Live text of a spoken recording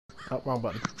Oh, wrong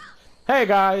button. Hey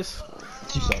guys,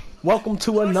 welcome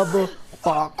to another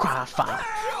Far Cry 5.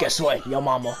 Guess what? Your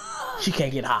mama, she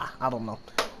can't get high. I don't know,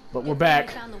 but we're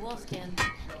back. Found the wolf skin.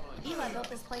 Eli built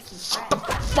this place from Shut the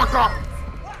scratch. fuck up!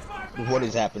 What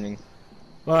is happening?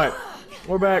 All right,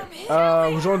 we're back. We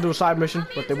was going to do a side mission,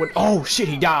 but they went. Oh shit,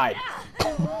 he died.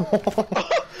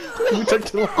 We took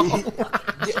too long.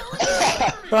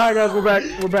 Alright guys, we're back.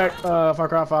 We're back. Far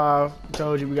Cry 5.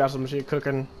 Told you we got some shit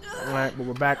cooking. Alright, but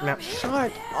we're back now.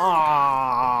 Shut.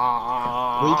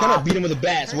 Well, you kind of beat him with a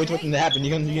bat, so wait for something to happen.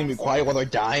 You're gonna be quiet while they're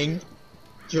dying?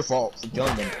 It's your fault for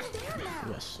killing them.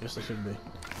 Yes, it should be.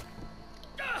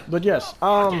 But yes,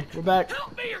 we're back. I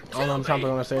don't know, I'm trying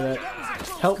to say that.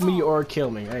 Help me or kill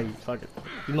me. Hey, fuck it.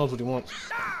 He knows what he wants.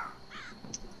 I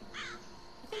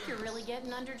think you're really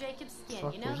getting under Jacob's skin,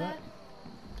 Fuck you know was that?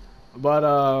 But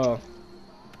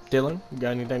Dylan, you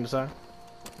got anything to say?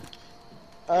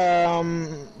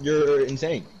 You're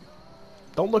insane.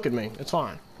 Don't look at me. It's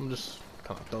fine. I'm just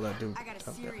kind of throw that dude. I got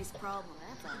a serious problem.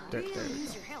 There.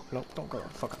 Use your help. Nope, don't go.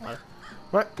 Fuck up.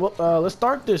 Right. Well, let's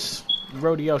start this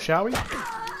rodeo, shall we?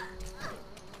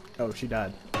 Oh, she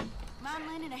died. Mind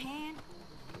lending a hand?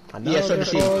 I know Yeah, so they're does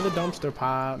she. for the dumpster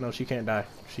pile. No, she can't die.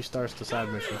 She starts the side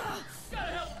mission.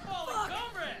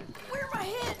 Where am I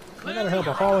hit? I gotta help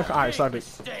a falling. Alright, start it.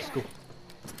 Let's go.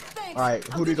 Thanks. Alright,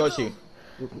 who do we go to?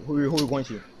 Who are we going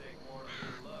to?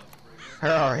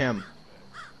 Her or him?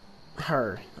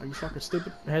 Her. Are you fucking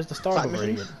stupid? It has the star Side over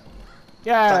mission? here.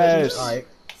 Yes. Alright,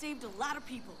 Saved a lot of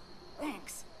people.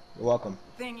 Thanks. you're welcome.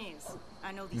 Thing is,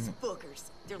 I know these fuckers.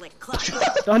 They're like clock.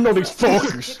 I know these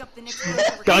fuckers. Pick up the next one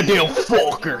over Goddamn here.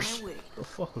 fuckers. On my way. What the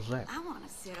fuck was that? I want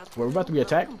to set up We're about to be a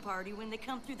attacked? welcome party when they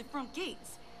come through the front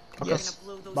gates. Okay. They're gonna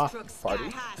blow those Bye. trucks Party.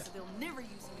 sky high so they'll never use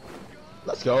them.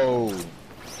 Let's go.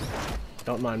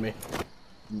 Don't mind me.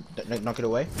 Knock it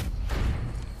away.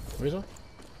 Weasel?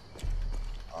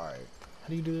 Alright. How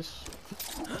do you do this?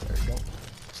 There you go.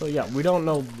 So yeah, we don't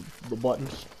know the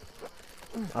buttons.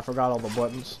 I forgot all the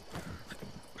buttons.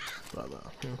 But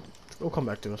yeah. It'll come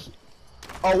back to us.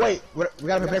 Oh wait, we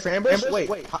gotta prepare for ambush?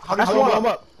 Wait, how That's do you why warm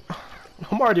I'm up.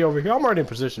 I'm already over here. I'm already in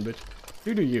position, bitch.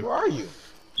 You do you. Where are you?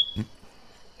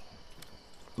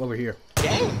 I'm over here.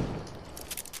 Dang.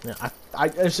 Yeah,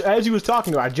 as you was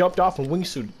talking to her, I jumped off and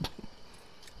wingsuited.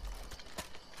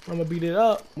 I'm gonna beat it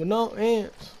up with no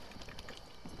hands.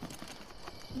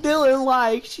 Dylan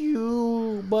likes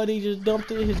you, but he just dumped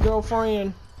his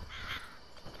girlfriend.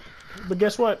 But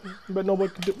guess what? But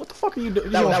nobody can do. What the fuck are you doing?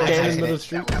 You That was don't stand in the middle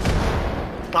accident. of the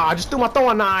street. Ah, I just threw my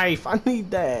throwing knife. I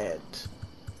need that.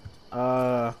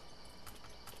 Hold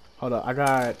up. I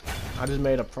just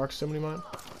made a proximity mine.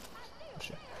 Oh,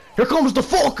 shit. Here comes the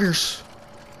fuckers.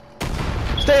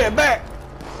 Stand back,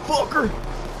 fucker.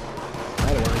 That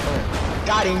ain't working.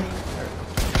 Got him.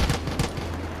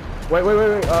 Wait.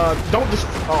 Don't just.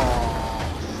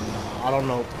 Oh, I don't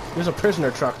know. There's a prisoner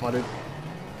truck, my dude.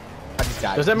 I just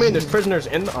died. Does that mean there's prisoners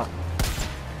in the? Ow.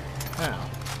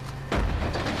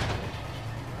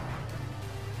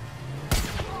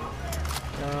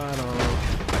 I don't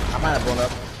know. I might have blown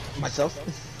up myself.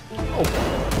 Oh.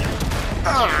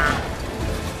 Ah.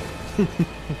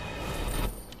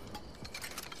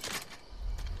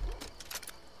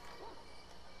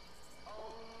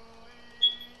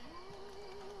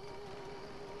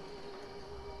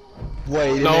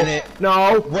 Wait a minute.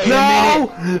 No. Wait a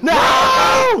No.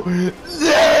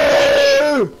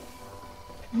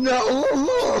 No. No.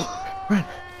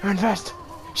 Run fast.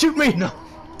 Shoot me. No.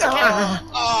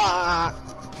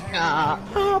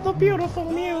 Oh, the beautiful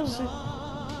music.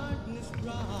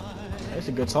 It's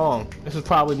a good song. This is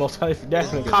probably most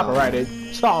definitely copyrighted.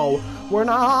 So we're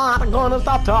not gonna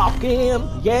stop talking.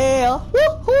 Yeah.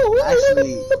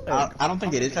 Actually, I don't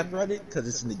think it is copyrighted because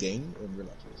it's in the game in real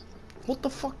life. What the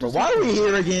fuck? But Does why are we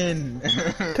here again?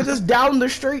 Cause it's down the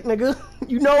street, nigga.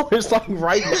 You know it's like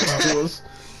right next to us.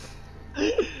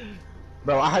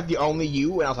 Bro, I heard the only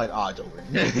you, and I was like, oh, it's over.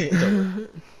 It's over.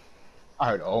 I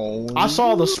heard only. I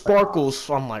saw the sparkles.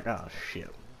 So I'm like, oh shit.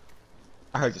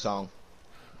 I heard the song.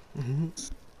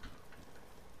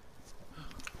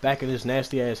 Back in this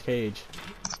nasty ass cage.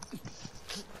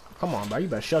 Come on, bro. You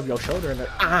better shove your shoulder in there.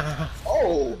 Ah.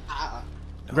 Oh.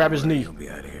 Grab his knee. You'll be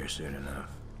out of here soon enough.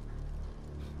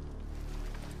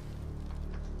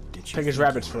 Did you Take his think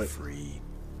rabbit's you were foot. Free?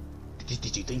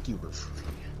 Did you think you were free?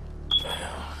 You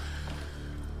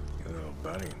little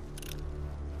buddy.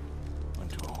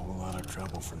 Went to a whole lot of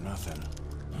trouble for nothing.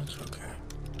 That's okay.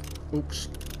 Oops.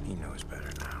 He knows better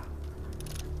now.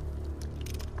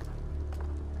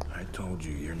 I told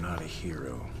you you're not a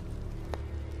hero.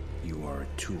 You are a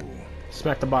tool.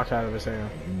 Smack the box out of his hand.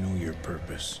 You know your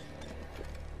purpose.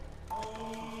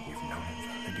 You've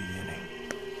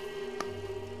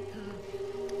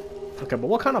Okay, but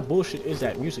what kind of bullshit is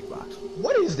that music box?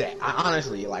 What is that? I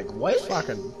honestly, like, what? It's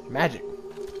fucking magic.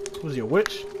 Who's he, a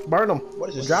witch? Burn them. What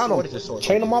is this? Drown them. What is this source?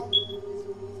 Chain them up.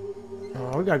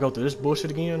 Oh, we gotta go through this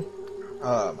bullshit again.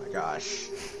 Oh my gosh.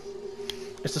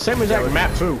 It's the same exact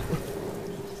map too.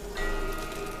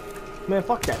 Man,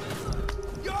 fuck that.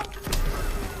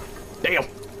 Damn,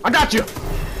 I got you.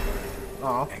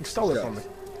 Aw, he stole it from me.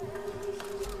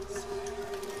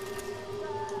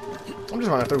 I'm just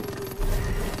running through.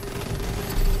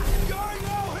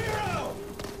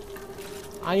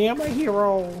 I am a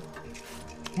hero.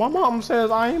 My mom says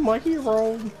I am a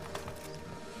hero.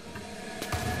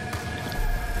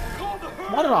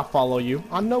 Why did I follow you?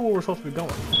 I know where we're supposed to be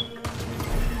going.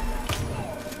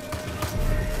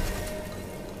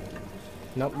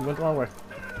 Nope, you went the wrong way.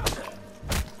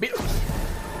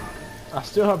 I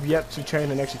still have yet to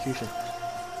chain an execution.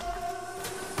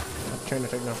 I'll chain the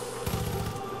take now.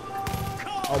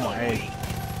 Oh my aim.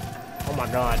 Oh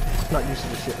my god. I'm not used to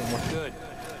this shit anymore. Good.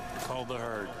 Call the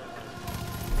herd.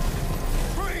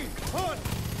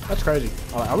 That's crazy.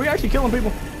 Are we actually killing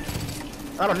people?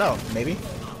 I don't know. Maybe.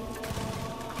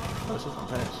 Oh, this is my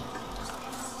pants.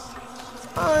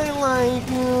 I like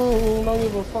you. Don't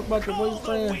give a fuck about your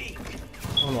boyfriend. I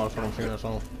don't know if I'm singing that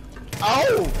song.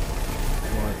 Oh!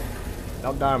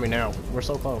 Don't die on me now. We're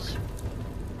so close.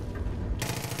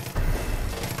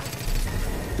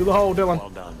 Do the hole, Dylan. Well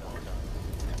done.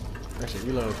 That's it,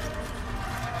 reload.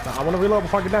 Now, I want to reload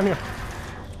before I get down here.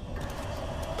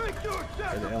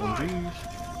 Hey, the LMGs.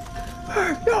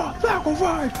 No,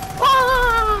 sacrifice!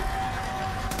 Ah!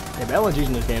 Yeah, the LMGs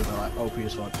in this game are like OP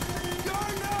as fuck.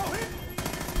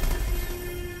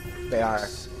 They are.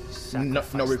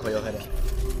 No recoil hit it.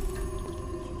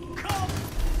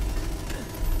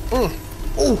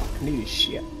 Ooh, needy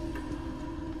shit.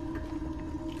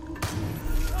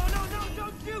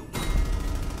 Don't shoot!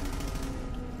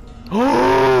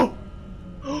 Oh!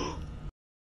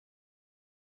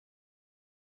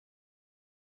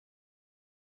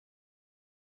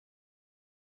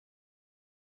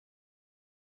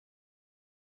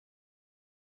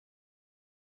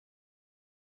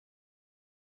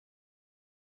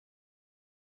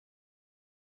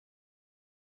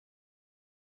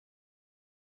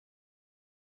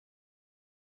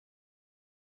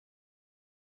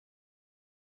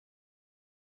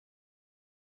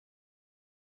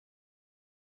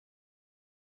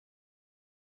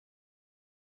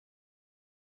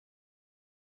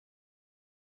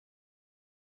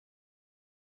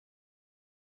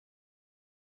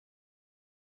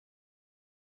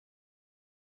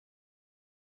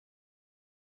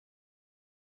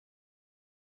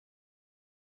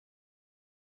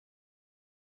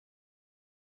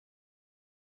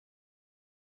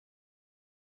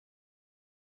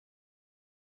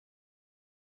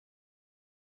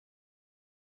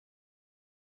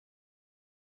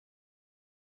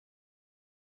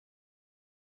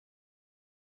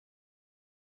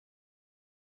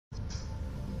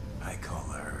 I call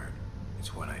the herd.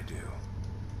 It's what I do.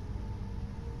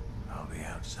 I'll be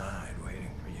outside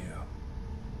waiting for you.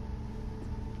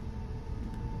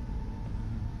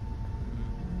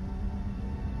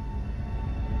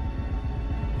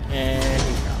 And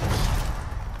he comes.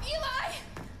 Eli!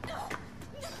 No!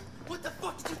 What the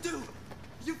fuck did you do?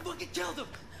 You fucking killed him!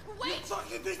 Wait! You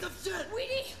fucking piece of shit!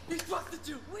 Weedy! He trusted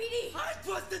you! Weedy! I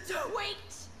trusted you! Wait!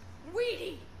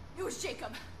 Weedy! It was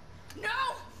Jacob. No!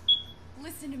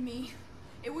 Listen to me.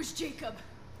 It was Jacob.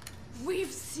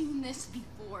 We've seen this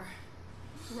before.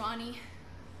 Ronnie,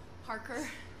 Parker,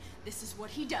 this is what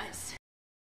he does.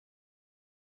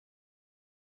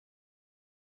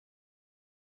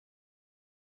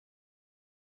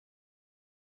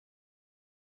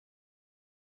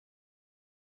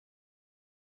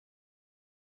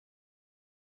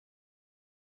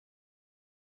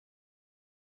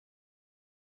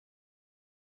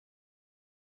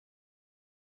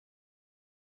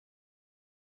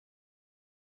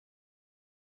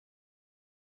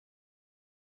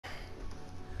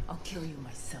 I'll kill you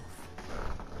myself.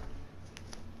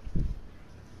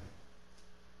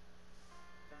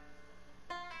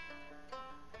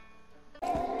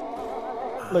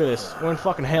 Look at this. We're in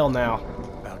fucking hell now.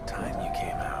 About time you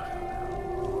came out.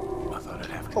 I thought I'd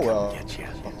have to Oh, well. come get you.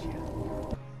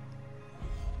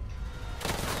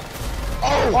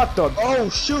 Oh! What the? Oh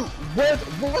shoot!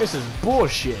 What? This is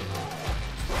bullshit.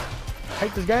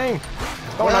 Hate this game.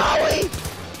 Golly!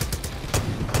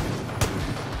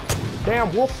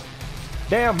 Damn wolf.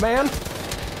 Damn man.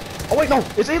 Oh wait, no,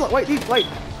 it's Eli. Wait. Hey,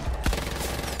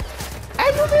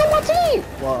 you'll be on my team.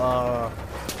 Well,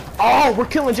 oh, we're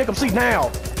killing Jacob Seed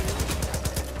now.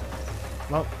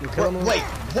 Well, you're killing him. Wait,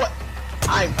 what?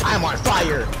 I'm on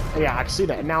fire. Yeah, I can see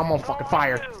that. Now I'm on fucking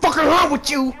fire. Fucking wrong with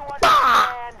you?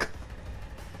 Fuck!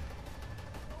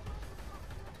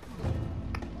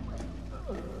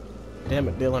 Damn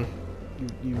it, Dylan.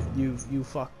 You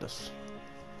fucked us.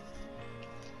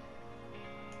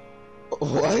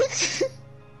 What?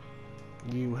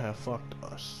 You have fucked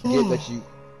us. Get that you.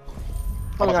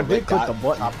 I mean, I did click the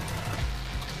button.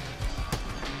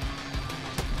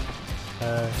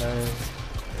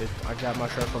 I got my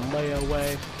shirt from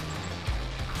layaway.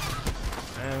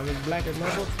 And it's black as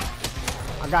my book.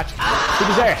 I got you. Kick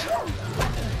his ass.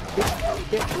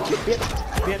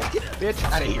 Bitch.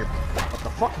 Out of here. What the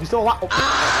fuck? You still alive? Oh.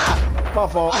 My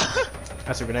fault.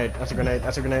 That's a grenade. That's a grenade.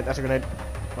 That's a grenade. That's a grenade.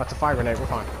 That's a fire grenade. We're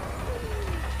fine.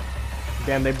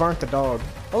 Damn, they burnt the dog.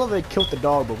 I love they killed the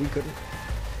dog, but we couldn't.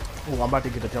 Oh, I'm about to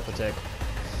get a jump attack.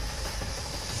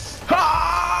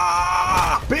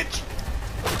 Ha! Bitch!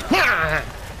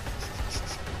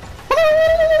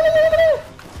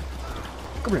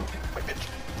 Come here, my bitch.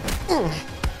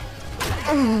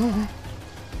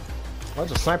 Oh,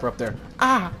 there's a sniper up there.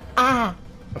 I'm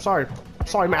sorry. I'm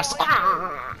sorry, master.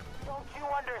 Don't you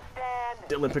understand?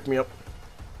 Dylan, pick me up.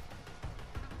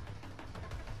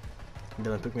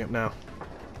 Dylan, pick me up now.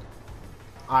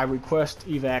 I request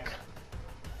evac.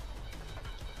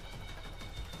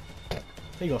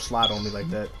 He gonna slide on me like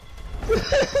that.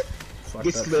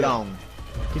 Get slid on.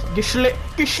 Get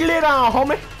slid on,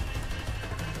 homie.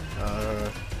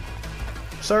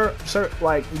 Sir,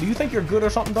 like, do you think you're good or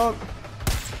something, dog?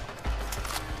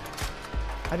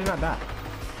 I did not die.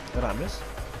 Did I miss?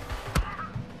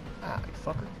 Ah, you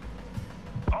fucker.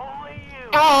 Only you.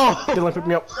 Oh! Dylan, pick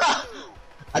me up.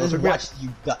 I just watched you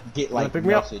get like pick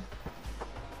me up. melted.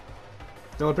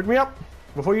 Dylan, pick me up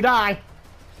before you die.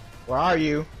 Where are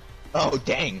you? Oh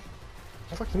dang. What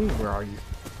the fuck you mean, where are you?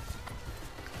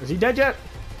 Is he dead yet?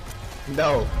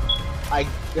 No. I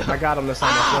got him this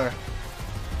time, I swear.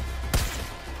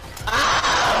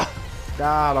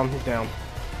 Got him, he's down.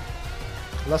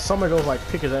 Unless somebody goes like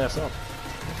pick his ass up.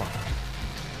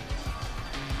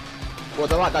 Well,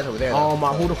 the lot guys over there. Oh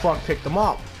my, who the fuck picked him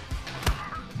up?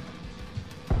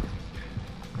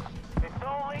 It's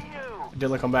only you.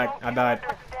 Dylan, come back, I died.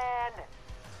 Understand?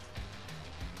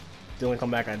 Dylan,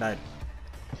 come back, I died.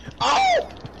 Oh!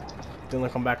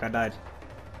 Dylan, come back, I died.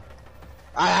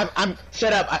 I'm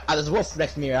shut up. There's a wolf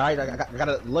next to me. Alright, I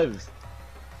gotta live.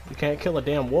 You can't kill a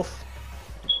damn wolf.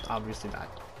 Obviously not.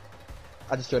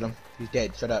 I just killed him. He's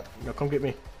dead. Shut up. Yo, come get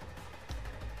me.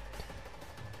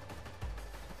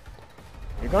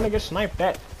 You're gonna get sniped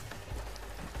at.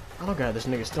 Oh god, this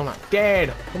nigga's still not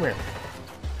dead. Come here.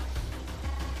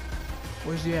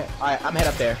 Where's he at? Alright, I'm head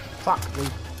up there. Fuck.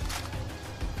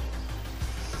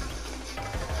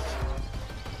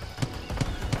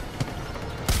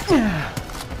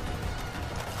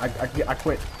 I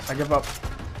quit. I give up.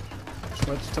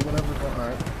 Switch to whatever.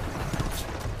 Alright.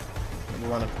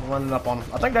 I'm running up on him.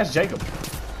 I think that's Jacob.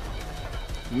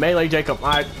 Melee Jacob.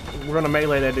 Alright. We're gonna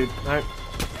melee that dude. Alright.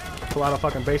 Pull out a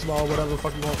fucking baseball or whatever the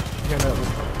fuck you want.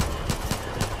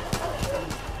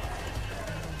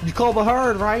 You call the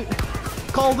herd, right?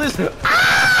 Call this.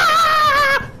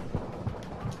 Ah!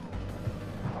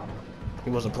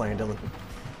 He wasn't playing, Dylan.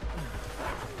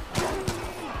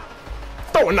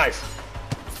 Throw a knife.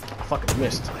 I fucking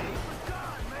missed.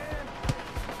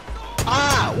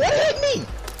 Ah! What hit me?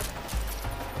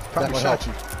 Probably That shot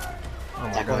will you. Oh my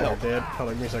That will god, help. you're dead. Hold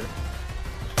on, give me a second.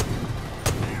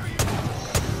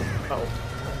 Uh oh.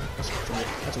 That's a wolf.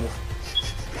 That's a wolf.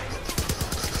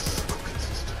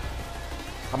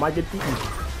 I might get beaten.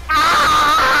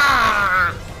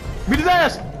 Ah! Beat his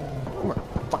ass! Come here.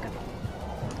 Fuck it.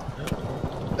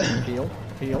 Heal.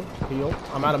 Heal. Heal.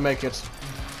 I'm out of medkits.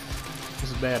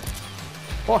 This is bad.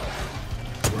 Oh!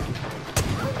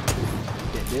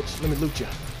 Dead bitch. Let me loot you.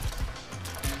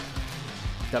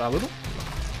 Did I loot him?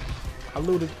 I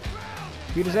looted.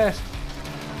 Beat his ass.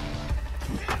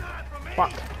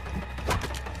 Fuck.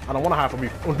 I don't want to hide from you.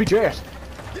 I want to beat your ass.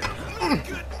 Get him!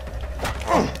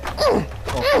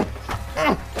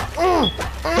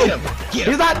 Get him!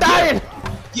 He's not dying!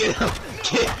 Get him!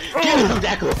 Get him,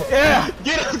 Jackal! Yeah!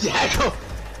 Get him, Jackal!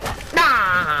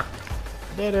 Nah!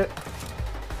 Did it.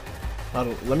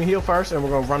 Let me heal first and we're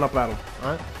gonna run up at him.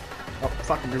 Alright? Oh,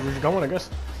 fuck. Where's you going, I guess?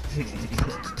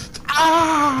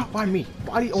 Ah! Why me?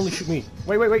 Why do you only shoot me?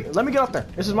 Wait. Let me get up there.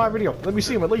 This is my video. Let me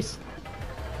see him at least.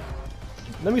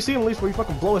 Let me see him at least before you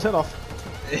fucking blow his head off.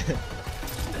 There's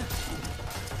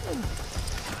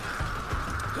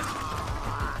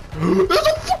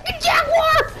a fucking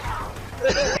jaguar!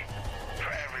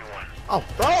 Oh,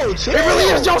 chill! it really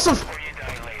is Joseph!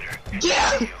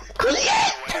 Get him! Yeah!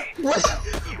 What?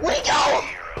 Where you go?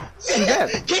 He's dead.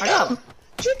 I got him.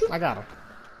 I got him.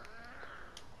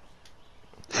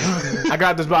 I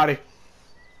got this body.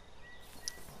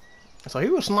 So he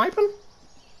was sniping?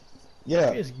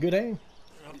 Yeah. He has good aim.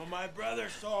 My brother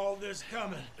saw all this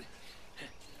coming.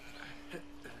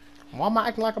 Why am I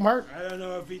acting like I'm hurt? I don't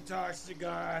know if he talks to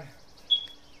God.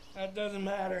 That doesn't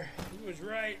matter. He was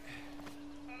right.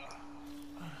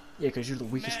 Yeah, because you're the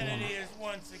weakest one. Humanity is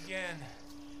once again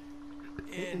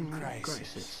in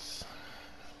crisis.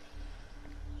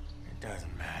 It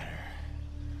doesn't matter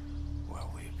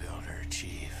what we build or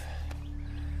achieve.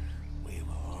 We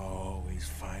will always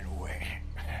find a way.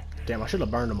 Damn, I should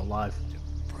have burned him alive.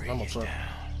 Bring I'm it upset. down.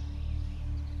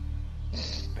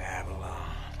 Babylon.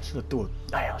 Should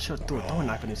have threw a throwing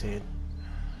knife in his head.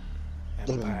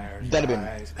 That'd Empires have been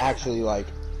rise, actually like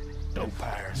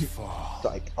empires fall.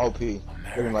 OP. They've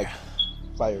been like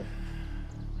fire.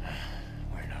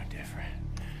 We're no different.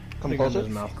 Come Think under closer. his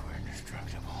mouth. We're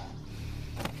indestructible.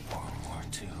 World War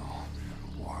II,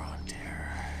 war on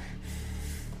terror.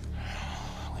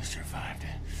 We survived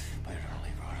it, but it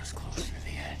only brought us closer to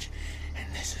the edge. And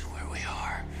this is where we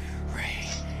are, right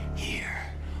here,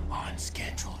 on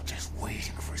schedule, just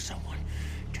waiting for someone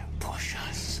to push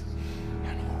us.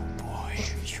 And oh boy,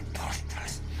 you pushed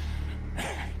us.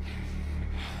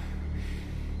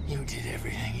 You did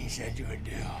everything he said you would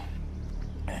do.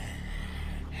 And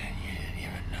you didn't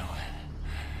even know it.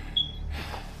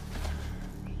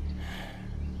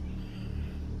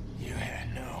 You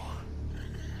had no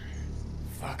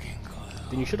fucking clue.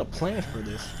 Then you should have planned for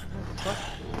this. What?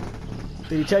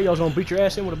 Did he tell you I was gonna beat your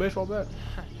ass in with a baseball bat?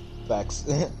 Facts.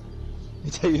 I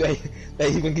tell you they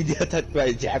even get you attacked by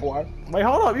a jaguar. Wait,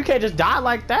 hold up! You can't just die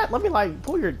like that. Let me like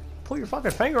pull your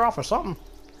fucking finger off or something.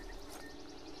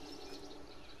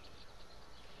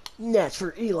 That's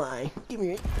for Eli. Give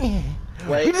me it.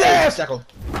 Wait, Give me that! jackal.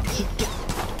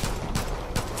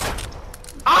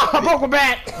 Ah! I broke my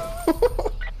back.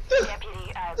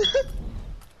 Deputy, I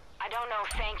don't know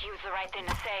if thank you is the right thing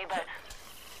to say, but,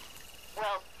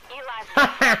 well, Eli's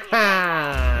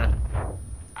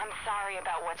I'm sorry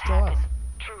about what's Still happened, alive.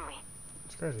 truly.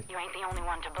 It's crazy. You ain't the only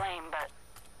one to blame, but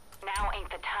now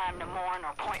ain't the time to mourn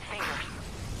or point fingers.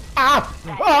 Ah!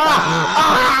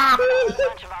 Ah! A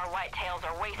bunch of our white tails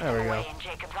are wasting There we away go. in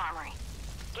Jacob's armory.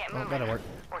 Get Oh, moving. that'll work.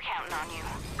 We're counting on you.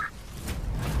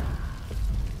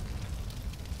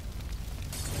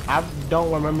 I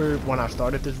don't remember when I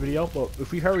started this video, but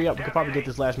if we hurry up, we could probably get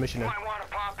this last mission in. Might want to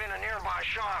pop in a nearby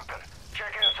shop and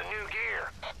check out some new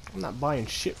gear. I'm not buying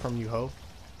shit from you, ho.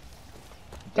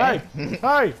 Hey!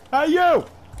 Hey! Hey, you!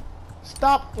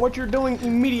 Stop what you're doing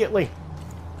immediately.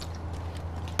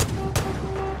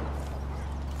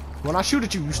 When I shoot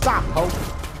at you, you stop, ho.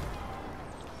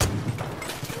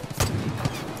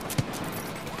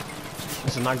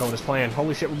 This is not going as planned.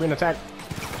 Holy shit, we're being attacked.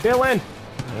 Dylan!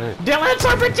 Dylan,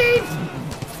 serpentine!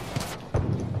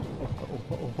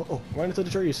 Oh. Right into the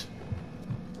trees.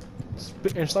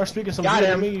 And start speaking some Got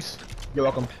him. Vietnamese. You're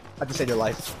welcome. I just saved your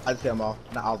life. I just saved them all.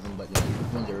 Not all of them, but you know,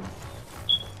 ones that are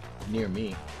near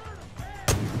me.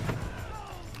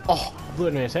 Oh, I blew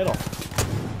it in his head off.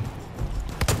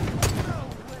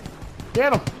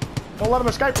 Get him! Don't let him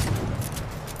escape!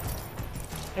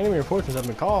 Enemy reinforcements have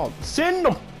been called. Send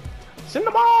them! Send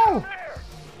them all!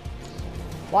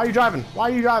 Why are you driving? Why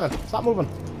are you driving? Stop moving.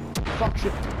 Fuck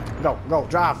shit. Go,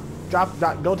 drive. Drive,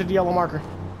 go to the yellow marker.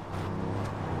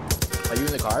 Are you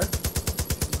in the car?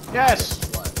 Yes!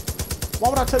 What? Why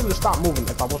would I tell you to stop moving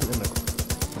if I wasn't in the car?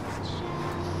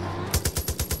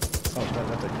 Oh,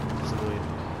 that's a civilian.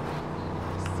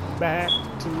 Back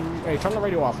to... Hey, turn the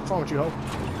radio off. What's wrong with you, ho?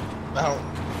 No.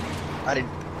 I didn't.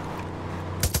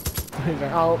 He's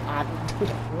like, oh,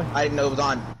 I didn't know it was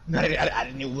on. I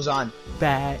didn't know it was on.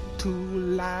 back to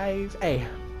life. Hey,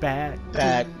 back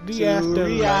Back to the to afterlife.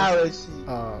 reality.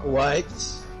 What?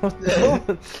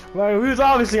 Like, we was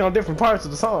obviously on different parts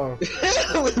of the song.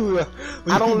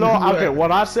 I don't know. Okay,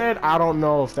 what I said, I don't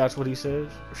know if that's what he says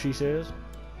or she says.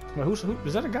 Wait, who?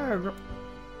 Is that a guy or a girl?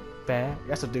 Bad.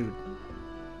 That's a dude.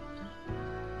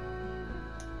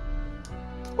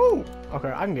 Ooh.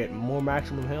 Okay, I can get more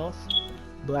maximum health.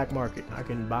 Black market. I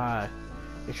can buy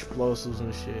explosives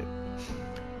and shit.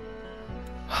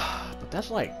 But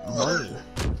that's like money.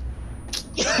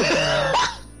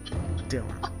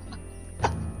 Dylan.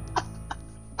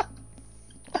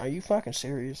 Are you fucking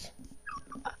serious?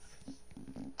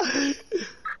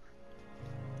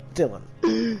 Dylan.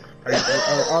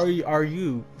 Are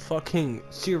you fucking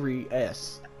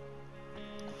serious?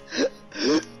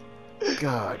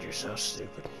 God, you're so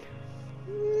stupid.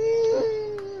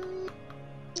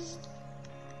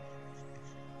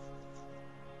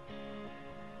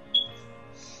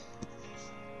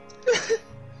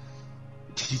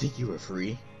 think you were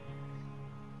free?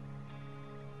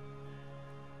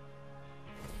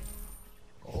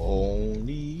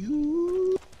 Only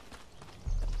you.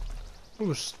 Who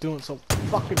was doing so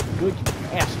fucking good,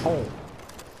 you asshole?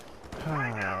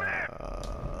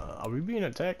 Are we being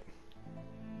attacked?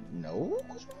 No?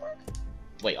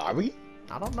 Wait, are we?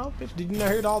 I don't know, bitch. Did you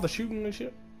not hear all the shooting and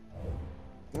shit?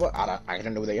 What? I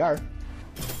don't know where they are.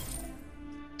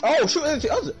 Oh, shoot! There's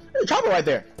a chopper right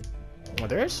there. Oh,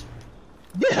 there is?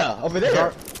 Yeah, over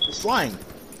there. It's flying.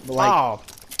 But like, oh,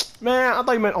 man, I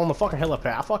thought you meant on the fucking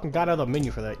helipad. I fucking got out of the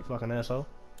menu for that, you fucking asshole.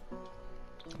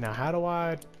 Now, how do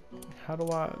I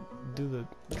do the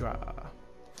drive?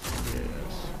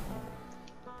 Yes.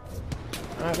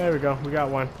 Alright, there we go. We got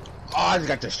one. oh, I just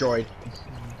got destroyed.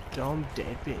 Dumb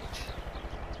dead bitch.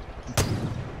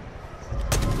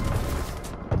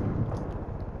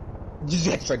 You just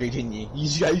got destroyed, didn't you?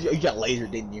 You got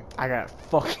lasered, didn't you? I got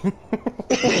fucking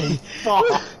fuck.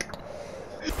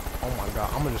 Oh my god,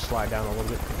 I'm gonna just slide down a little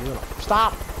bit.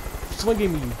 Stop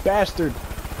swinging me, you bastard.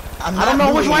 I don't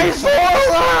know which way is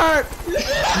forward!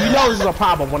 You know this is a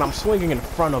problem when I'm swinging in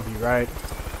front of you, right?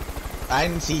 I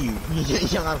didn't see you.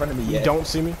 You're not in front of me yet. You don't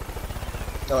see me?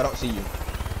 No, I don't see you.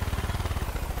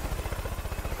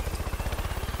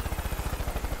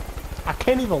 I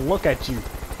can't even look at you.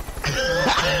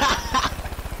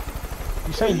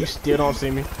 You saying you still don't see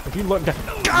me? If you look down.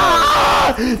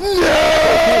 Ah!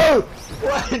 No!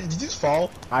 What? Did you just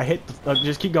fall? I hit the.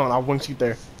 Just keep going. I'll wing shoot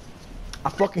there. I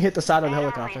fucking hit the side of the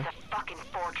helicopter. It's a fucking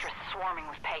fortress swarming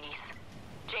with Peggies.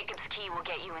 Jacob's key will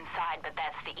get you inside, but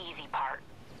that's the easy part.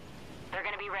 They're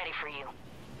gonna be ready for you.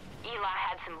 Eli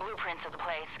had some blueprints of the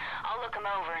place. I'll look them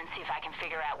over and see if I can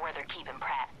figure out where they're keeping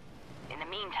Pratt. In the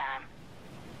meantime,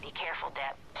 be careful,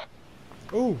 Depp.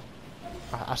 Ooh.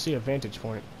 I see a vantage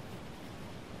point.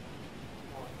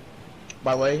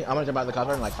 By the way, I'm gonna jump out of the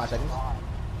cover in like 5 seconds.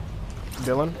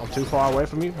 Dylan, I'm too far away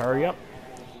from you. Hurry up.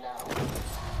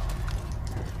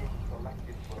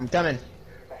 I'm coming.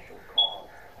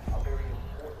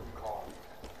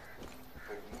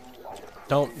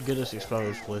 Don't get us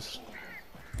exposed, please.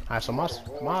 Alright, so my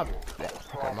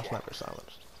sniper's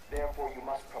silenced.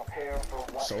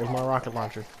 So is my rocket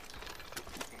launcher.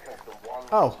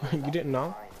 Oh, you didn't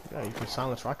know? Yeah, you can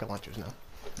silence rocket launchers now.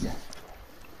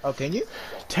 Oh, can you?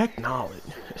 Technology.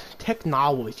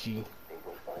 Technology.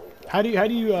 How do you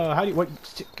what,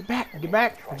 get back,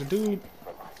 there's a dude.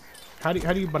 How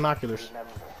do you binoculars?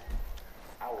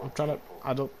 I'm trying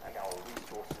to,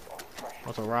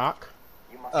 what's a rock?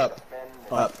 Up.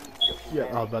 Yeah,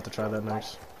 I was about to try that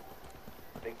next.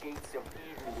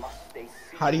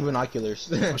 How do you binoculars?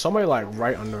 There's somebody like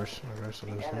right under us. Okay, so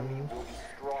there's him.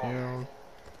 Yeah.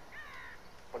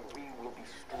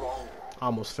 I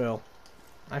almost fell.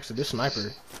 Actually, this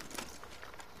sniper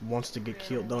wants to get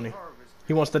killed, don't he?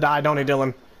 He wants to die, don't he,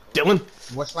 Dylan? Dylan?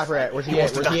 What's sniper at? Where's he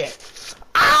at? Where's he at?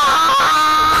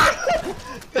 Ah!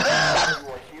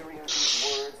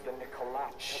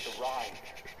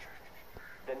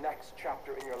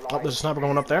 Oh, there's a sniper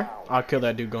going up there. I'll kill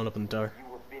that dude going up in the tower.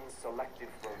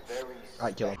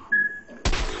 Alright, kill him.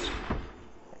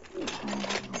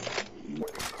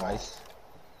 Nice.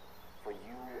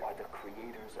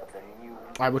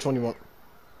 Alright, which one you want?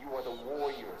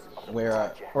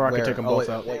 Where, Or I can take them both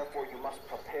out. Wait.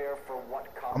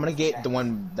 I'm gonna get the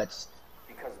one that's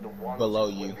below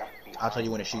you. I'll tell you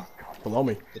when to shoot. Below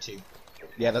me? The two.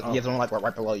 Yeah, the one like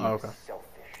right below you. Oh, okay.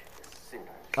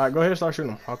 Alright, go ahead and start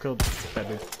shooting him. I'll kill that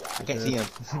dude. I can't see him.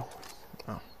 Oh.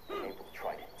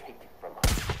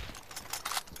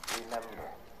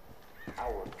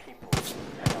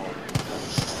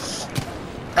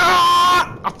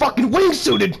 Ah! I fucking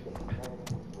wingsuited!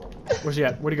 Where's he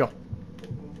at? Where'd he go?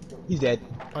 He's dead.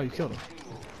 Oh, you killed him.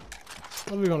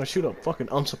 What are we gonna shoot a fucking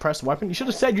unsuppressed weapon? You should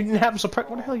have said you didn't have a suppressed.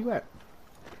 Where the hell are you at?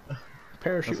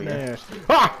 Parachuting ass.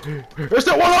 Ah! It's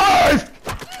still alive!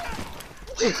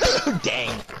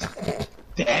 Dang.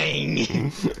 Dang.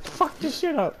 Fuck this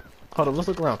shit up. Hold on, let's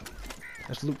look around.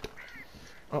 Let's loot.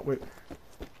 Oh, wait.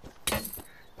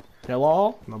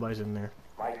 Hello? Nobody's in there.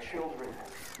 My children,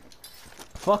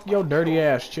 Fuck your dirty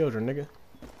ass children, nigga.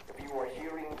 if you are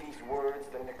hearing these words,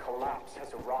 then the collapse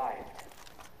has arrived.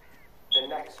 The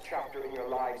next chapter in your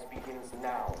lives begins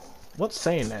now. What's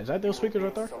saying that? Is that those speakers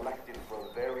right there? Selected for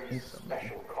a very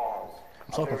special cause.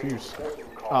 I'm so A very confused. important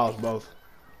Oh, cause. it's both.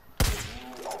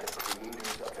 You are the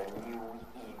creators of the new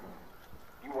Eden.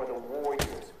 You are the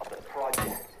warriors of the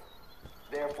project.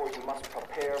 Therefore, you must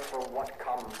prepare for what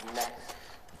comes next.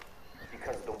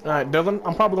 Because the Alright, Dylan,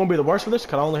 I'm probably gonna be the worst for this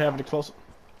because I only have it explosive.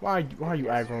 Why are you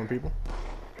aggroing people?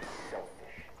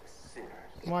 selfish, the sinners,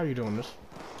 Why are you doing this?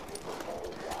 all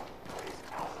want what is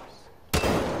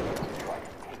ours.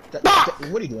 What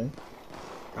are you doing?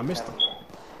 I missed him.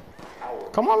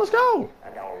 Come on, let's go.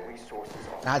 And our resources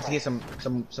are I had to get some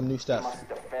new stuff. must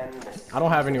defend the I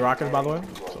don't have any rockets, by the way.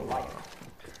 your So life.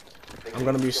 I'm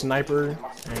gonna be sniper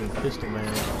and pistol man.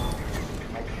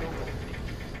 My children,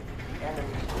 the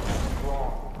enemy is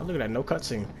strong. Oh, look at that, no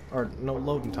cutscene or no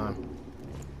loading time.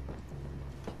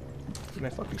 Man,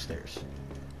 fuck these stairs.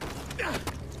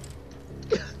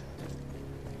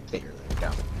 There,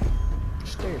 down.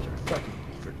 Stairs are fucking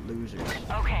for losers. Okay,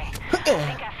 I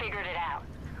think I figured it out.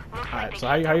 Looks like Alright, they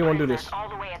so keep how you the wanna do prisoners this? all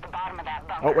the way at the bottom of that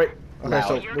bunker. Oh wait. Okay, Loud.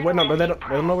 so You're wait, gonna no, want they to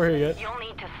don't be over here yet. You'll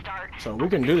need to start. So we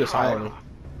can do this silently.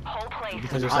 Whole place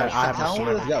Because is it's Alright, like I have a how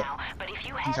sniper. let's go. now, but if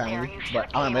you He's head there, silently, you should but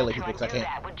be I'm able melee to people because I undo can't.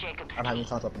 that with Jacob's I'm having key.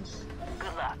 sound weapons.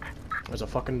 Good luck. There's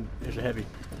a heavy.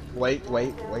 Wait.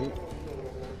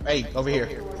 Hey, over here.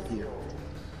 Here.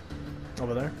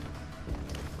 Over there?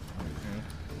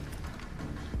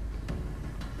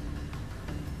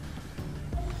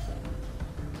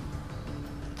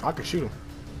 I could shoot him.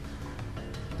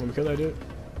 Want me to kill that dude?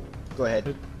 Go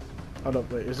ahead. Hold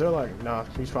up, wait, is there like, nah,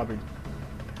 he's probably,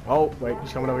 oh, wait,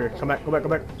 he's coming over here. Come back, go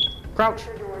back. Crouch!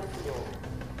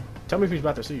 Tell me if he's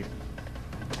about to see you.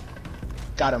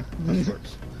 Got him.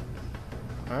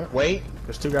 Alright, Wait.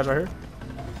 there's two guys right here.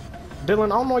 Dylan, I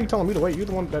don't know why you're telling me to wait. You're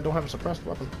the one that don't have a suppressed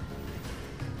weapon.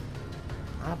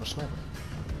 I have a sniper.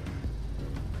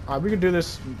 Alright, we can do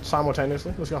this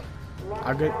simultaneously. Let's go.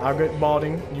 I'll get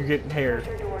balding, you get hair.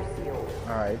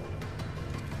 Alright.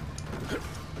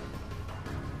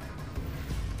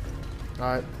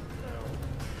 Alright.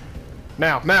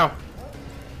 Now!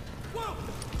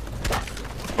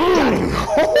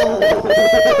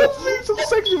 Oh, some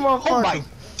sexy motherfucker. Oh my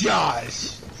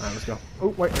gosh. Alright, let's go. Oh,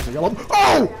 wait, there's a yellow.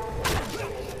 Oh!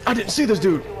 I didn't see this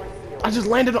dude. I just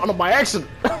landed on him by accident.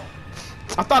 I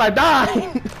thought I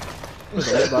died.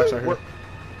 There's a red box right here.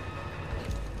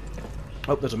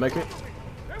 Oh, there's a make it.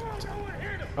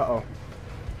 Uh-oh.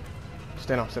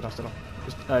 Stand on. Just, alright,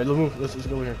 let's move. Let's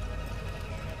go over here.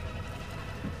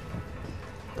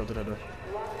 Go to that door.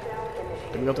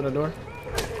 Can we go to that door?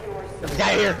 There's a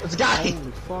guy here. There's a guy.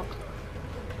 Holy fuck.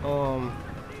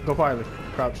 Go quietly.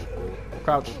 Crouch,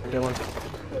 Dylan.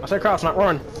 I said crouch, not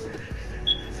run.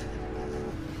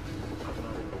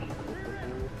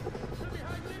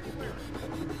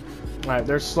 Alright,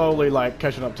 they're slowly like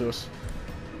catching up to us.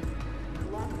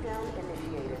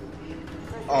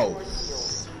 Oh.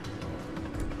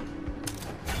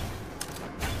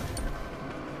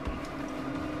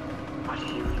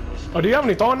 Oh, do you have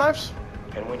any throwing knives?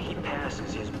 And when he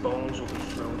passes, his bones will be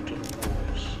thrown to the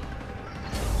wolves.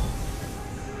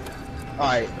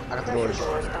 Alright, I got the doors.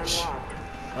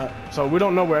 So we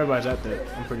don't know where everybody's at there,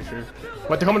 I'm pretty sure.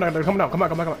 But they're coming down, come back.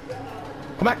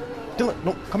 Dylan,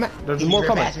 no, come back. There's more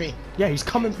coming. Me. Yeah, he's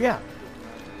coming, yeah.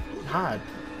 Hide.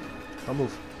 Don't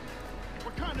move.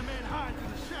 What kind of man hides in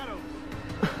the shadows?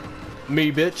 Me,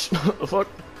 bitch. The fuck?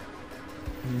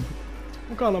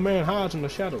 What kind of man hides in the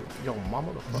shadow? Yo,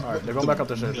 mama the fuck. Alright, they're going back up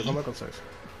the stairs.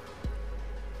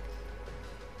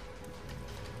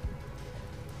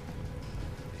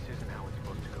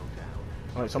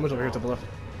 Alright, someone's over here to the left.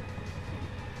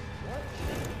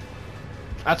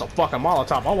 That's a fucking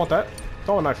Molotov. I want that.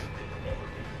 Throw a knife.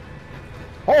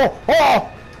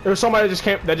 Oh! There was somebody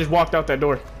that just walked out that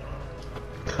door.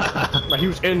 Like he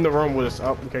was in the room with us.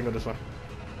 Oh, we can't go this way.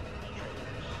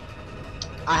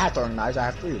 I have throwing knives. I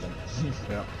have 3 of them.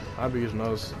 Yeah, I'll be using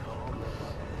those.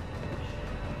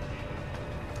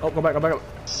 Oh, go back.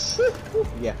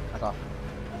 Yeah, I thought.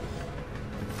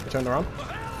 Turn around.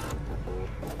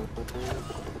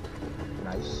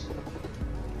 Nice.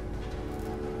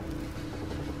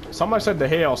 Somebody said the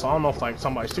hell, so I don't know if like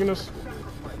somebody's seen us.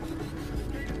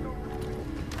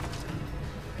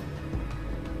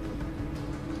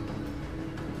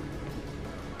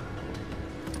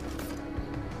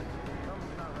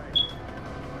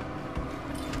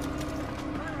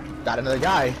 Got another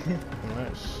guy.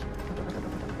 Nice.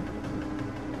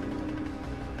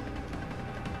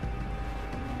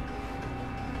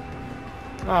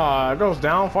 It goes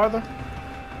down farther.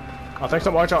 I think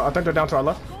so. Watch out. I think they're down to our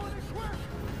left.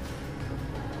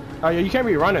 Oh yeah, you can't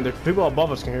be running. The people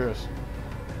above us can hear us.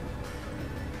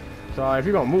 So if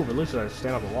you're gonna move, at least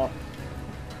stand up and walk.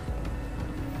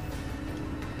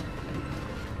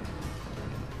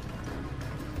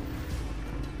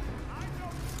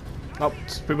 Oh,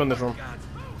 it's people in this room.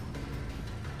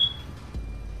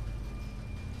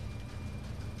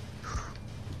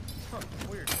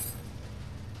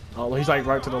 Oh, he's like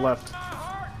right to the left.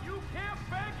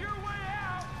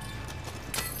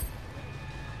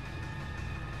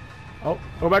 Oh,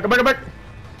 go back.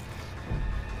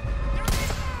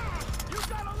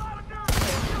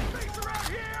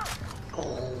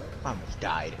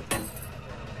 died.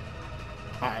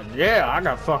 Yeah, I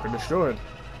got fucking destroyed.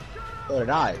 So did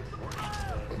I.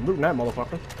 I'm looting that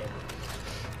motherfucker.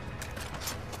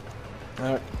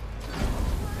 Alright.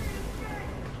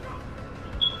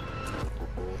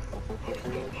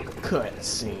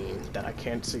 Cutscene that I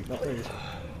can't see. No, there it is.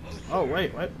 Oh,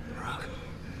 wait, what? Rock,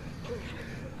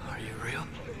 are you real?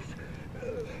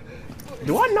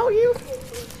 Do I know you?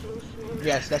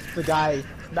 Yes, that's the guy.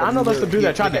 I know that's the dude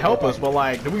that tried to help us, but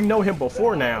like, do we know him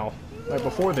before now? Like,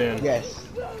 before then? Yes.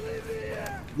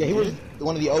 Yeah, he was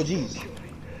one of the OGs.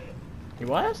 He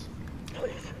was?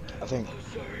 I think.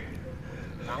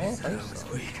 I don't think I was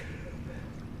so. weak.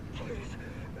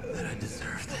 That I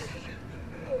deserved it.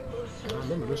 I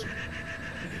remember this one.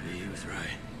 Maybe he was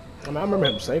right. I mean, I remember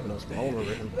him saving us, but I don't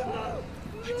remember him before.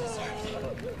 I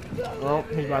deserved it. Well,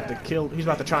 he's about to kill. He's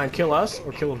about to try and kill us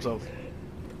or kill himself.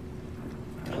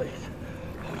 Baby,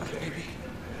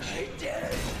 I did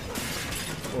it.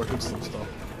 Or hit some stuff.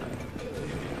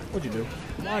 What'd you do?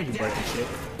 Why are you breaking shit?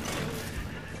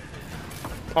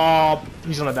 Oh,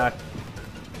 he's gonna die.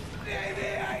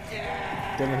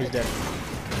 Then he's dead.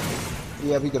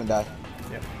 Yeah, we're gonna die.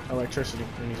 Yep. Electricity,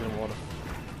 and he's in water.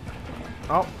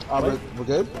 Oh, we're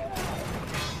good?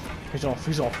 he's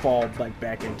gonna fall like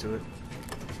back into it.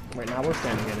 Right now we're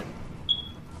standing in it.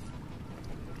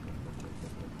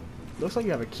 Looks like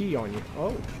you have a key on you.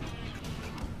 Oh.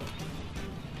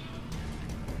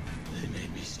 They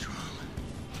made me strong.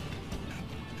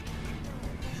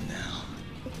 And now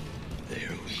they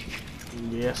are weak.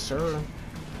 Yes, sir.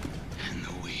 And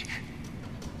the weak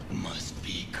must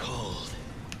be cold.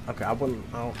 Okay, I wouldn't.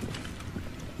 Oh.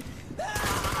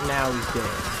 Now he's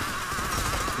dead.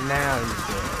 Now he's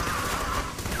dead.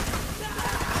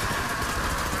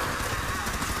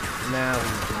 Now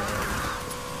he's dead.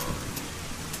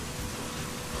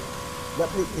 Yep,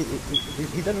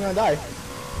 he doesn't wanna die. We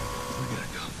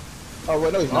gotta go. Oh,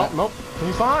 wait, no, he's not. Nope.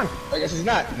 He's fine. I guess he's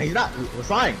not. He's not. We're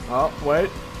fine. Oh, wait.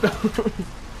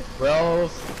 Well,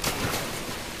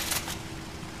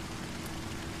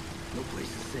 No place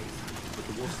is safe, but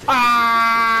the wolf stays. Ah!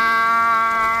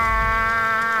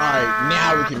 alright,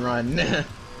 now we can run. Yeah,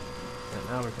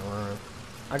 now we can run.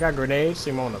 I got grenades,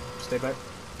 so you want to stay back.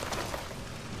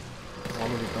 I'm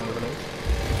gonna be throwing grenades.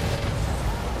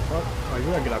 What the fuck? Oh, you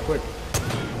gotta get out quick.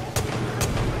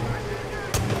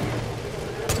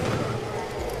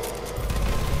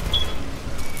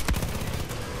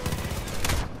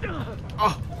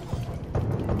 Oh!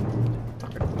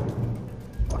 Fuck it.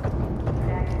 Fuck it.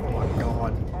 Oh my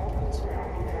god.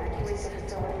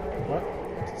 What?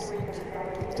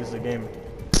 This is a game.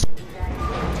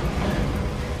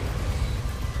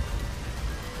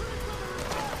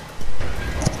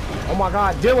 Oh my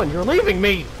god, Dylan, you're leaving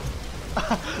me!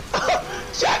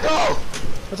 Jacko!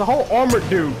 There's a whole armored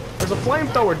dude. There's a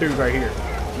flamethrower dude right here.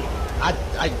 I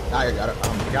got it.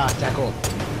 Oh my gosh, Jacko.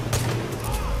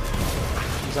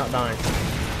 He's not dying.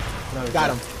 No, he's Got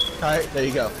dead. him. Alright, there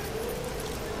you go.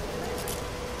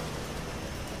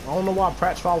 I don't know why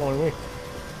Pratt's following me.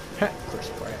 Chris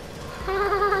Pratt.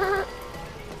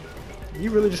 You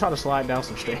really just try to slide down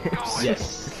some stairs.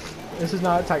 Yes. This is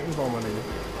not a Titanfall, my nigga.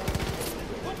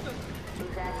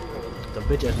 The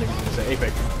bitch ass nigga's gonna say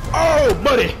Apex. Oh,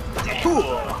 buddy! Cool!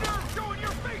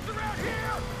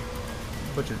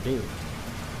 But you're dead.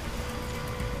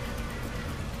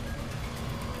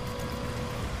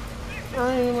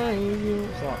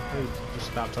 Sorry, please just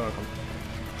stop talking.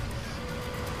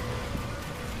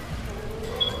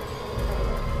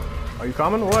 Are you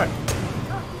coming or what?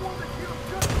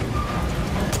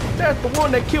 That's the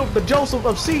one that killed the Joseph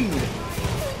of Seed.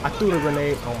 I threw the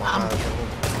grenade. Oh my god.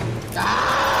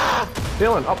 Ah!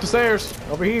 Dylan, up the stairs.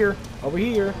 Over here. Over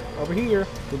here. Over here.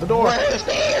 To the door. Where are the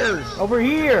stairs? Over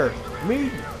here. Me.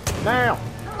 Now.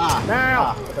 Ah.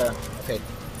 Now.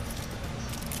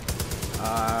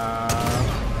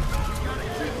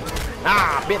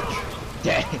 Ah, okay. Bitch.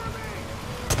 Dang.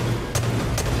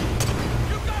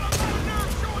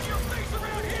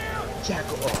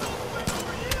 Jacko.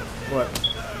 What?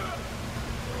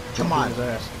 Come on. His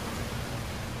ass.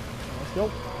 Let's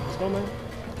go. Let's go, man.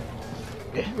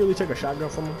 Did you really take a shotgun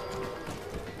from him?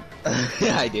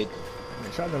 Yeah, I did.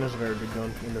 Yeah, shotgun is a very good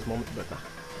gun in this moment, but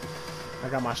I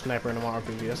got my sniper and my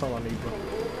RPG. That's all I need, bro.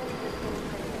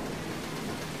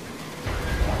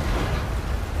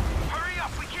 Hurry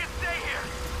up, we can't stay here.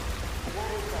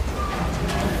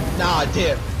 Nah,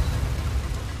 dip.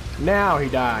 Now he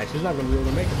dies. He's not gonna be able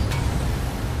to make it.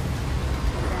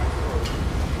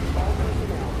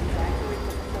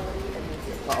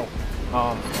 Uh-oh.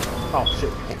 Oh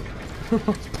shit. I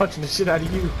was punching the shit out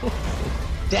of you.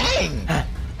 Dang!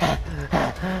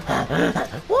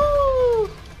 Woo!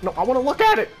 No, I want to look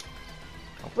at it.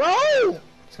 Bro!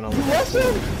 It's gonna look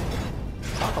Listen!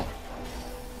 Fuck him.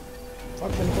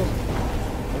 Fuck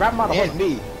him. Grab him out of And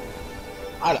me.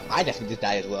 I definitely just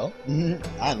died as well. I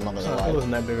didn't longer than It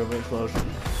wasn't that big of an explosion.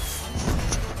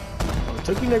 It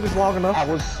took you niggas long enough. I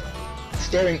was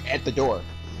staring at the door.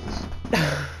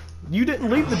 You didn't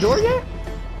leave the door yet?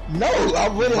 No, I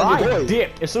went in the door. I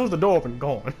dipped. As soon as the door opened,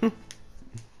 gone.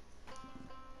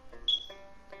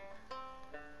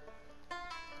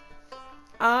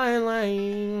 I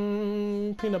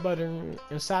like peanut butter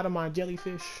inside of my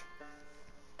jellyfish.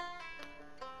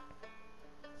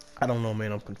 I don't know,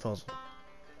 man. I'm confused.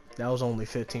 That was only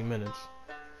 15 minutes.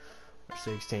 Or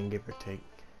 16, give or take.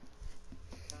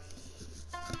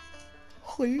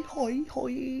 Hoi, hoi,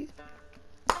 hoi.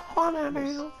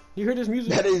 You hear this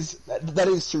music? That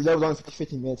is true. That was only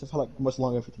 15 minutes. I felt like much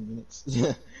longer than 15 minutes.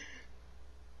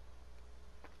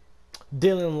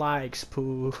 Dylan likes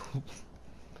poo.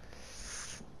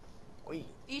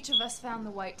 Each of us found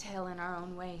the whitetail in our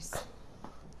own ways.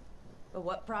 But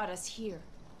what brought us here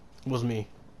Was me.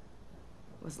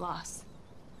 was loss.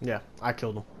 Yeah, I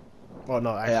killed him. Oh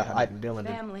no, Dylan did.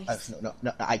 Families.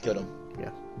 No, I killed him. Yeah,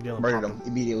 Dylan Murdered popped him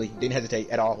immediately. Didn't hesitate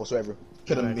at all whatsoever.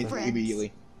 Killed him Exactly.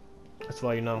 immediately. That's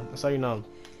all you know. That's all you know.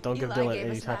 Don't give Eli Dylan gave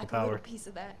any us type back of a little power. piece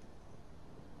of that.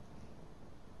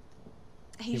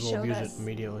 He He will showed abuse us it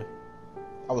immediately.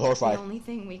 I was the horrified. only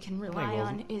thing we can rely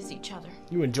on is each other.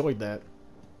 You enjoyed that.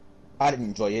 I didn't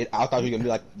enjoy it. I thought he was gonna be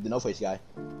like the no-face guy.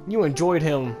 You enjoyed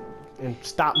him in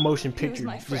stop motion He was pictures.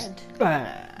 my friend.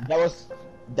 That was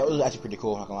actually pretty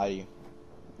cool. I'm not gonna lie to you.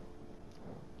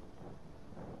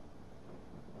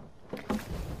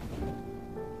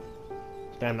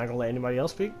 Damn, not gonna let anybody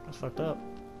else speak? That's fucked up.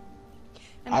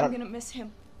 And I I'm don't- gonna miss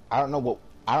him. I don't know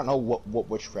what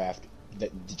witchcraft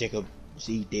that Jacob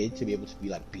C did to be able to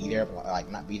be there, but like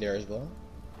not be there as well.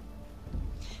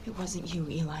 It wasn't you,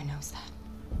 Eli knows that.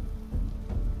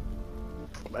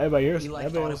 Everybody here, Eli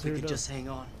everybody thought else if we here could does. just hang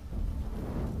on.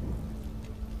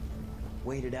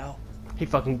 Wait it out. He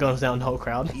fucking guns down the whole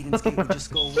crowd. Eden's gate would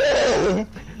just go away.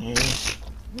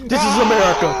 This is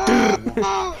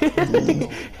America.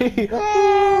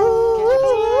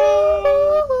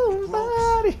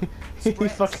 He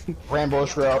fucking. Rambo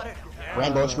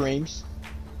screams.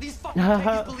 These fucking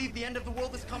pagans believe the end of the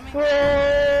world is coming.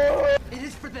 It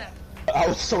is for them. I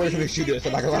was so ready to shoot this.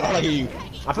 I'm not gonna lie to you.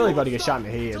 I feel like about to get shot in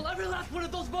the head. Till every last one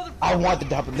of those motherfuckers. I want that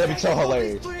to happen. That'd be so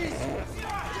hilarious.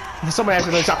 Somebody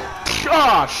actually got shot.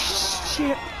 Oh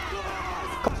shit.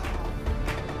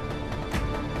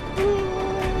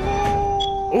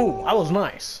 Ooh, that was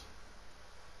nice.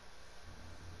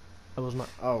 That was not.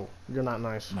 Oh, you're not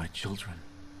nice. My children.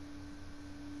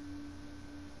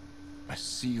 A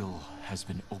seal has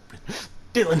been opened.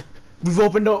 Dylan, we've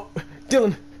opened up.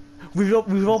 Dylan, we've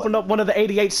opened up one of the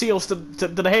 88 seals to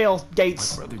the hell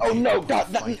gates. Oh no,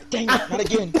 God, dang it, not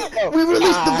again. No. We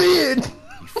released the vid.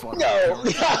 He fought No,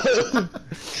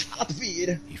 not the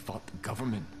feed. He fought the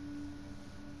government.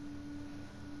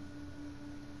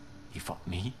 He fought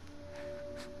me.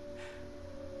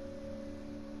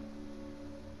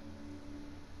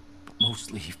 But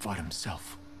mostly he fought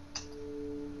himself.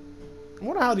 I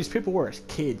wonder how these people were as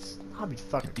kids. I'd be The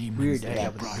fucking demons weird to that hang he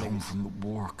out with brought these home niggas. from the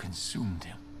war consumed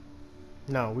him.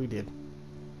 No, we did.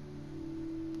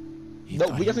 He No,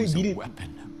 thought we he definitely was a beat it.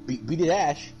 weapon Beat it,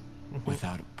 Ash.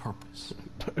 without a purpose.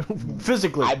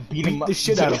 Physically, I beat him up. the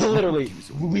shit out of him. Literally,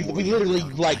 we literally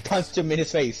like punched him in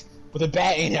his face with a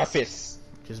bat in our fists.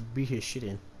 Just beat his shit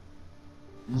in.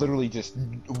 Literally, just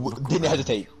didn't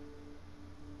hesitate.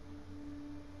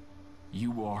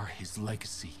 You are his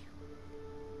legacy.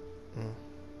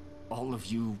 All of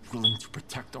you willing to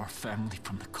protect our family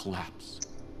from the collapse.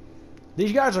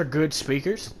 These guys are good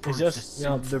speakers. It's Purge just, the you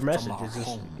know, sin their from message our is just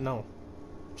home. no.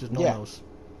 Just no Yeah. nos.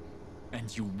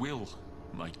 And you will,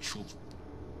 my children.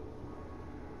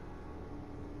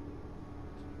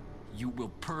 You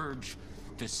will purge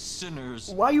the sinners.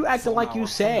 Why you acting from like you our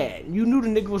sad? You knew the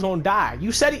nigga was gonna die.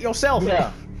 You said it yourself.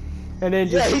 Yeah. And then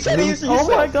Yeah, just, he said it oh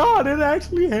my himself. god, it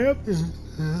actually happened.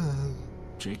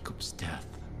 Jacob's death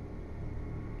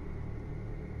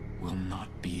will not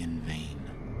be in vain.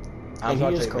 I'm And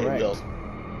gonna he is tell you, correct. Bill.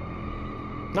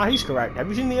 No, he's correct. Have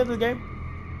you seen the other game?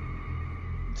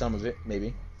 Some of it,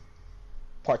 maybe.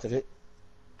 Parts of it.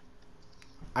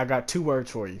 I got 2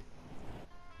 words for you.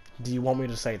 Do you want me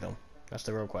to say them? That's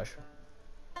the real question.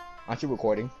 Aren't you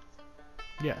recording?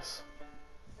 Yes.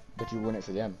 But you ruined it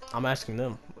for them. I'm asking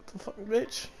them. What the fuck,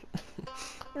 bitch?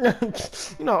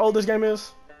 You know how old this game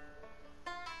is?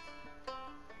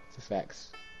 It's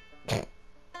facts.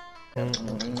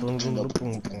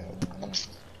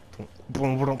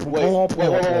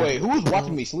 Wait. Who was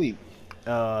watching me sleep?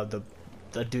 The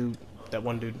dude, that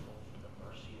one dude.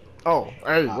 Oh,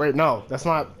 hey, wait, no, that's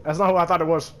not who I thought it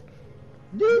was.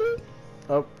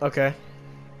 Oh, okay.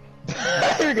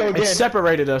 Here we go again. It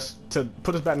separated us to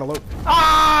put us back in the loop.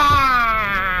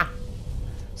 Ah!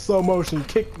 Slow motion,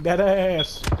 kick that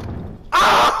ass.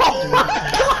 Oh my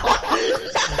god!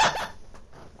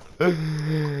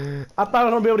 I thought I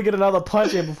was gonna be able to get another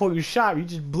punch in before you shot. You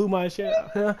just blew my shit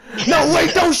out. No,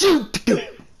 wait, don't shoot!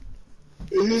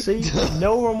 See?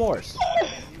 No remorse.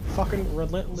 Fucking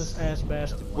relentless ass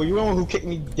bastard. Well, you're the one who kicked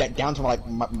me down to my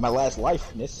last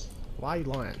life, miss. Why are you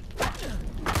lying?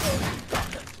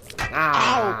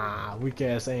 Ah, weak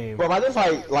ass aim. Bro, imagine if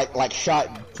I like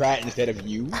shot Pratt instead of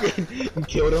you and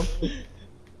killed him.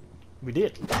 We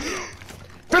did.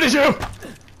 Finish him!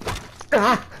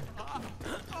 Ah.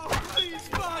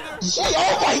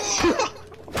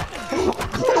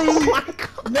 Oh my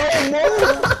god!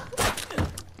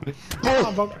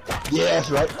 No! Yes,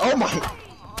 right. Oh my!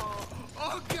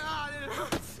 Oh god, it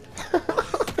hurts.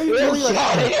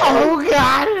 Oh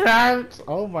god, it hurts!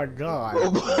 Oh my god.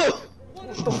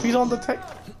 He's on the tech.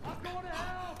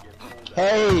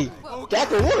 Hey!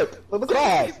 Jackal, look! Look at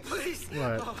that!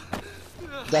 Right.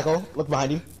 Jackal, look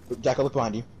behind you. Jackal, look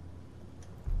behind you.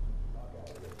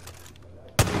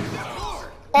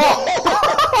 Oh!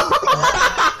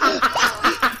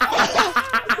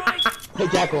 Hey,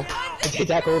 Jackal. Hey,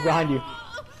 Jackal, look behind you.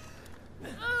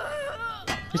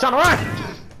 He's on the run!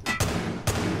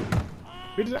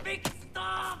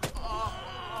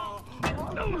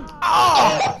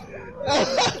 Oh!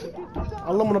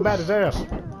 Aluminum bat his ass.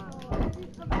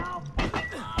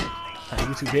 Hey,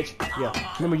 you two bitch. Yeah.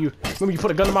 Remember you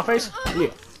put a gun in my face? Yeah.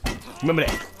 Remember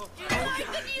that.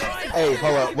 Hey,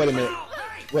 hold up. Wait a minute.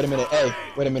 Hey,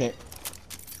 wait a minute.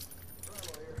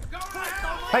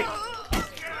 Hey!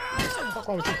 What's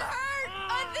wrong with you? I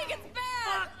think it's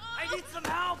bad. I need some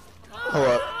help. Hold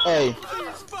up. Hey,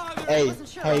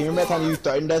 remember that time you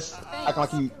threatened us?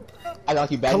 Acting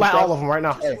like you bad. Collect all of them right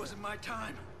now. Hey. It wasn't my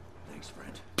time. Thanks,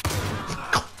 friend.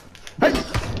 Hey!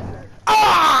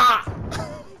 Ah!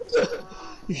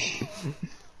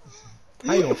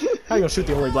 How you gonna shoot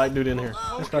the only black dude in here?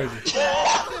 That's crazy.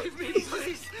 Save me,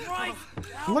 please.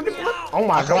 Look. Oh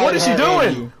my god, what is she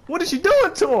doing? What is she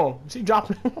doing to him? She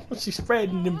dropping she's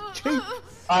spreading them cheeks.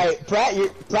 Alright, Pratt,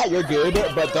 you're good,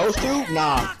 but those two,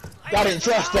 nah. Y'all didn't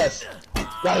trust us.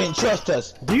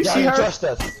 Do you see her? Trust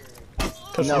us.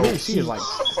 Cause No, for me, she is like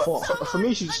for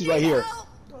me, she's right here.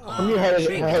 For me, her head is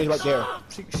right there.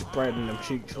 She's spreading them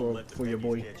cheeks for your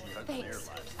boy. Thanks.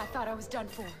 I thought I was done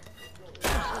for.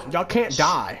 Y'all can't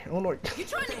die. I don't know. You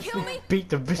trying to kill me? Beat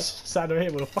the bitch side of her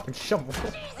head with a fucking shovel.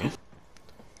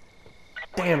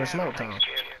 Damn, it's night time.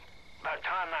 About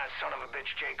time that son of a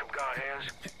bitch Jacob got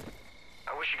his. I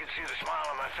wish you could see the smile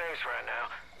on my face right now.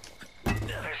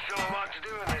 There's still a lot to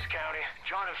do in this county.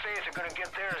 John and Faith are gonna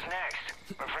get theirs next.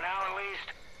 But for now at least,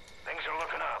 things are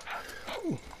looking up.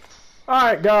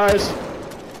 Alright guys,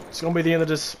 it's gonna be the end of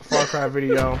this Farcry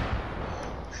video.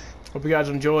 Hope you guys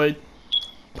enjoyed.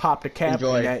 Pop the cap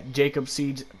on that Jacob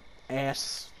Siege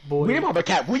ass boy. We didn't pop a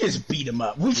cap, we just beat him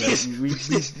up. We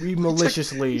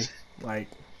maliciously like.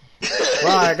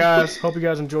 Alright guys, hope you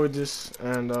guys enjoyed this,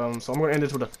 and so I'm gonna end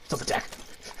this with a stealth attack.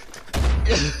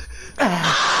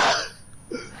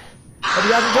 Hope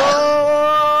you guys enjoy.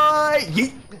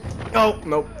 Yeet. Oh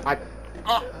no, I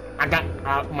got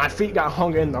my feet got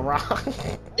hung in the rock.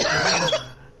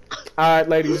 Alright,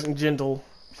 ladies and gentle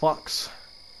fucks.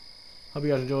 Hope you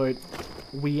guys enjoyed.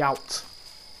 We out.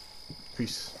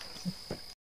 Peace.